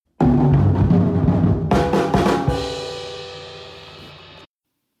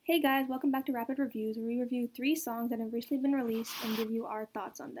Hey guys, welcome back to Rapid Reviews, where we review 3 songs that have recently been released and give you our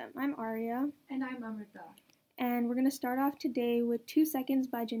thoughts on them. I'm Arya. And I'm Amrita. And we're going to start off today with 2 Seconds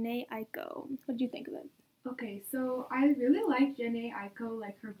by Jhené Aiko. What did you think of it? Okay, so I really like Jhené Aiko,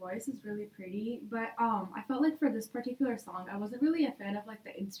 like her voice is really pretty, but I felt like for this particular song, I wasn't really a fan of like the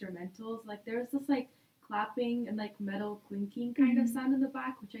instrumentals. Like there was this like clapping and like metal clinking kind of sound in the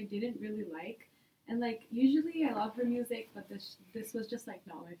back, which I didn't really like. And like usually I love her music, but this was just like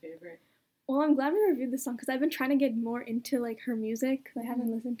not my favorite. Well, I'm glad we reviewed this song because I've been trying to get more into like her music. I haven't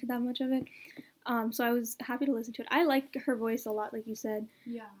listened to that much of it. So I was happy to listen to it. I like her voice a lot, like you said.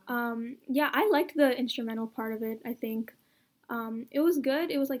 Yeah. Yeah, I liked the instrumental part of it, I think. It was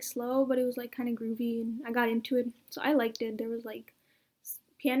good. It was like slow, but it was like kind of groovy, and I got into it. So I liked it. There was like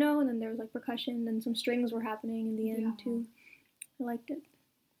piano, and then there was like percussion, and some strings were happening in the end too. I liked it.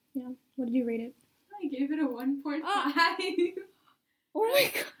 Yeah. What did you rate it? I gave it a 1.5. Oh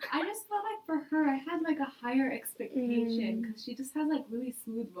my god. I just felt like for her, I had like a higher expectation because she just has like really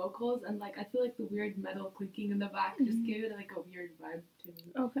smooth vocals and like I feel like the weird metal clicking in the back just gave it like a weird vibe to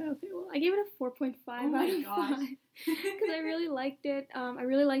me. Okay. Well, I gave it a 4.5 out of 5 because I really liked it. I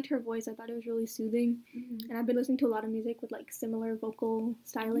really liked her voice. I thought it was really soothing, and I've been listening to a lot of music with like similar vocal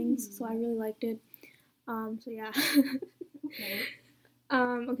stylings, so I really liked it. So yeah. Okay.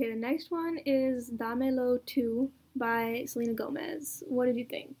 Okay, the next one is Damelo 2 by Selena Gomez. What did you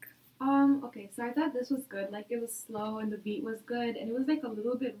think? Okay, so I thought this was good. Like it was slow and the beat was good and it was like a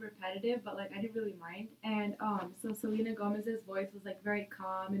little bit repetitive, but like I didn't really mind. And so Selena Gomez's voice was like very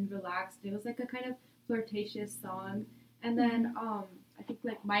calm and relaxed. It was like a kind of flirtatious song. And then I think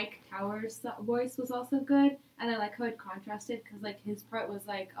like Mike Towers' voice was also good, and I like how it contrasted because like his part was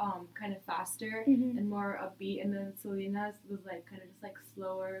like kind of faster and more upbeat, and then Selena's was like kind of just like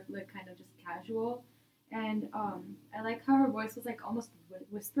slower, like kind of just casual. And I like how her voice was like almost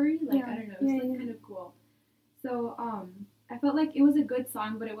whispery, like I don't know, it was like kind of cool. So I felt like it was a good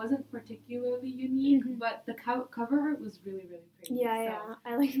song, but it wasn't particularly unique. But the cover art was really pretty. Yeah,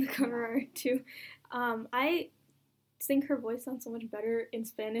 I like the cover art too. I think her voice sounds so much better in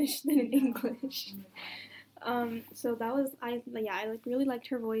Spanish than in English. So that was I like really liked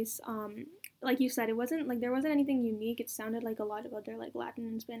her voice. Like you said, it wasn't like there wasn't anything unique. It sounded like a lot of other like Latin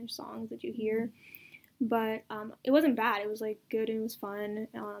and Spanish songs that you hear. But it wasn't bad. It was like good and it was fun.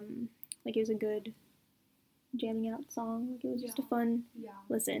 Like it was a good jamming out song. Like it was just a fun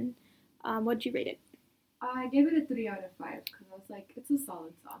listen. What did you rate it? I gave it a 3 out of 5 because I was like, it's a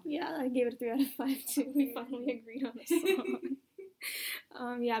solid song. Yeah, I gave it a 3 out of 5 too. Okay. We finally agreed on a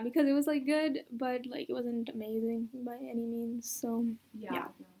song. Yeah, because it was like good, but like it wasn't amazing by any means. So yeah.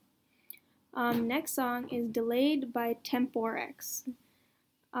 Next song is Delayed by Temporex.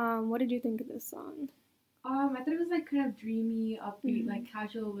 What did you think of this song? I thought it was like kind of dreamy, upbeat, like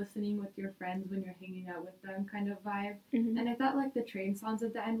casual listening with your friends when you're hanging out with them kind of vibe. And I thought like the train sounds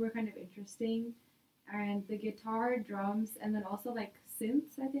at the end were kind of interesting. And the guitar, drums, and then also like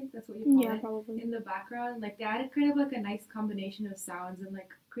synths, I think that's what you call it, probably. in the background. Like they added kind of like a nice combination of sounds and like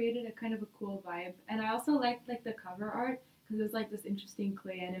created a kind of a cool vibe. And I also liked like the cover art because it was like this interesting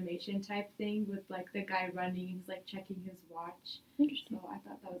clay animation type thing with like the guy running, he's like checking his watch. Interesting. So I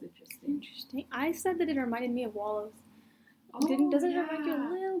thought that was interesting. I said that it reminded me of Wallows. Oh, doesn't it remind you a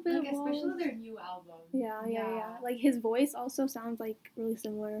little bit like of Wallows? Especially their new album. Yeah. Like his voice also sounds like really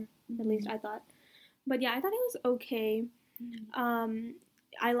similar. At least I thought. But yeah, I thought it was okay.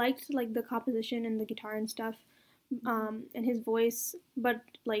 I liked like the composition and the guitar and stuff, and his voice. But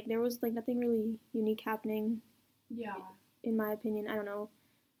like there was like nothing really unique happening. Yeah. In my opinion, I don't know.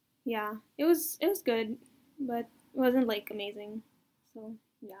 Yeah, it was good, but it wasn't like amazing. So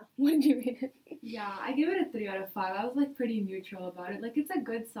yeah, what did you rate it? Yeah, I give it a 3 out of 5. I was like pretty neutral about it. Like it's a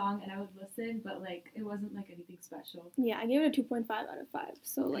good song and I would listen, but like it wasn't like anything special. Yeah, I gave it a 2.5 out of 5.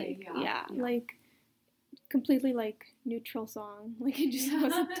 So okay, like like completely like neutral song. Like it just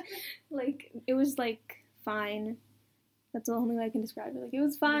wasn't like it was like fine. That's the only way I can describe it. Like it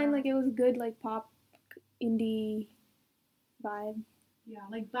was fine. Like it was good like pop indie vibe. Yeah,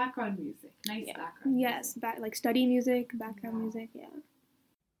 like background music. Nice background music. Yes, like study music, background music,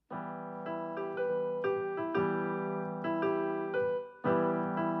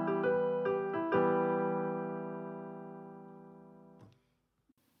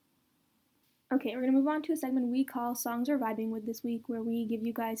 Okay, we're going to move on to a segment we call Songs We're Vibing With this week, where we give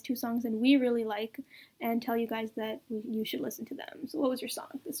you guys 2 songs that we really like and tell you guys that you should listen to them. So what was your song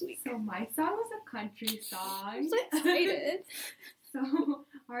this week? So my song was a country song. I'm so excited. So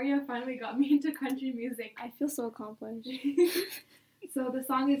Arya finally got me into country music. I feel so accomplished. So the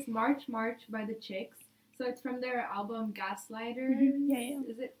song is March March by the Chicks. So it's from their album Gaslighter. Yeah.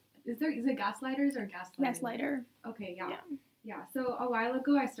 Is it Is it Gaslighters or Gaslighter? Gaslighter. Okay, yeah. Yeah. Yeah, so a while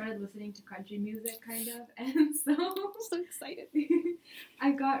ago I started listening to country music, kind of, and so So excited.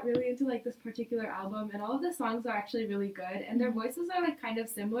 I got really into like this particular album, and all of the songs are actually really good, and their voices are like kind of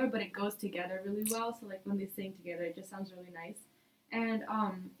similar, but it goes together really well. So like when they sing together, it just sounds really nice. And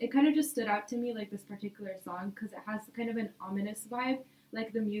it kind of just stood out to me like this particular song because it has kind of an ominous vibe,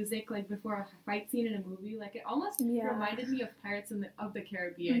 like the music like before a fight scene in a movie. Like it almost reminded me of Pirates of the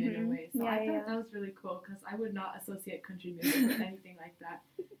Caribbean in a way. So I thought that was really cool because I would not associate country music with anything like that.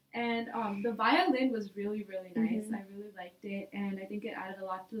 And the violin was really, really nice. I really liked it, and I think it added a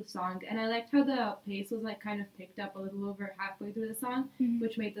lot to the song. And I liked how the pace was like kind of picked up a little over halfway through the song,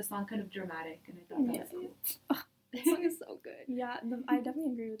 which made the song kind of dramatic. And I thought that was cool. The song is so good. Yeah, I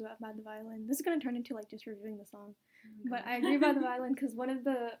definitely agree with about the violin. This is gonna turn into like just reviewing the song, but I agree about the violin because one of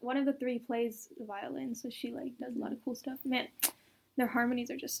the three plays the violin, so she like does a lot of cool stuff. Man, their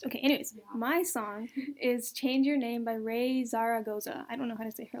harmonies are just okay. Anyways, my song is "Change Your Name" by Ray Zaragoza. I don't know how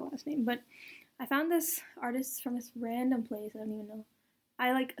to say her last name, but I found this artist from this random place. I don't even know.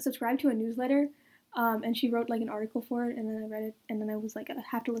 I like subscribed to a newsletter. And she wrote like an article for it, and then I read it, and then I was like, I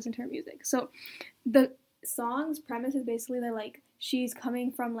have to listen to her music. So, the song's premise is basically that like she's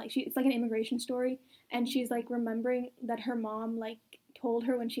coming from like it's like an immigration story, and she's like remembering that her mom like told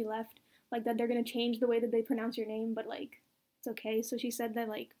her when she left like that they're gonna change the way that they pronounce your name, but like it's okay. So she said that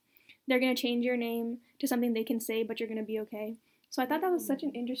like they're gonna change your name to something they can say, but you're gonna be okay. So I thought that was such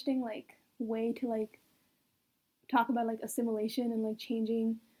an interesting like way to like talk about like assimilation and like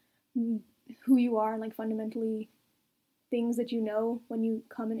changing who you are and like fundamentally things that you know when you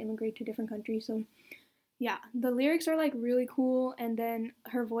come and immigrate to different countries. So yeah, the lyrics are like really cool, and then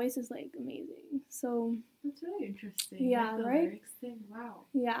her voice is like amazing. So that's really interesting. Yeah, like the right? lyrics thing. Wow.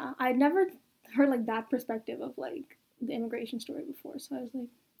 Yeah, I'd never heard like that perspective of like the immigration story before, so I was like,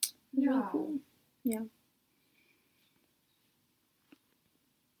 that's really cool. Yeah.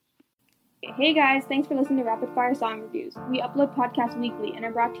 Hey guys, thanks for listening to Rapid Fire Song Reviews. We upload podcasts weekly and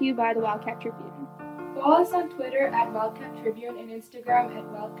are brought to you by the Wildcat Tribune. Follow us on Twitter at Wildcat Tribune and Instagram at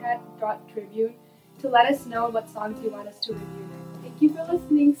wildcat.tribune to let us know what songs you want us to review. Thank you for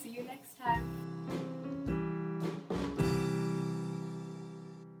listening. See you next time.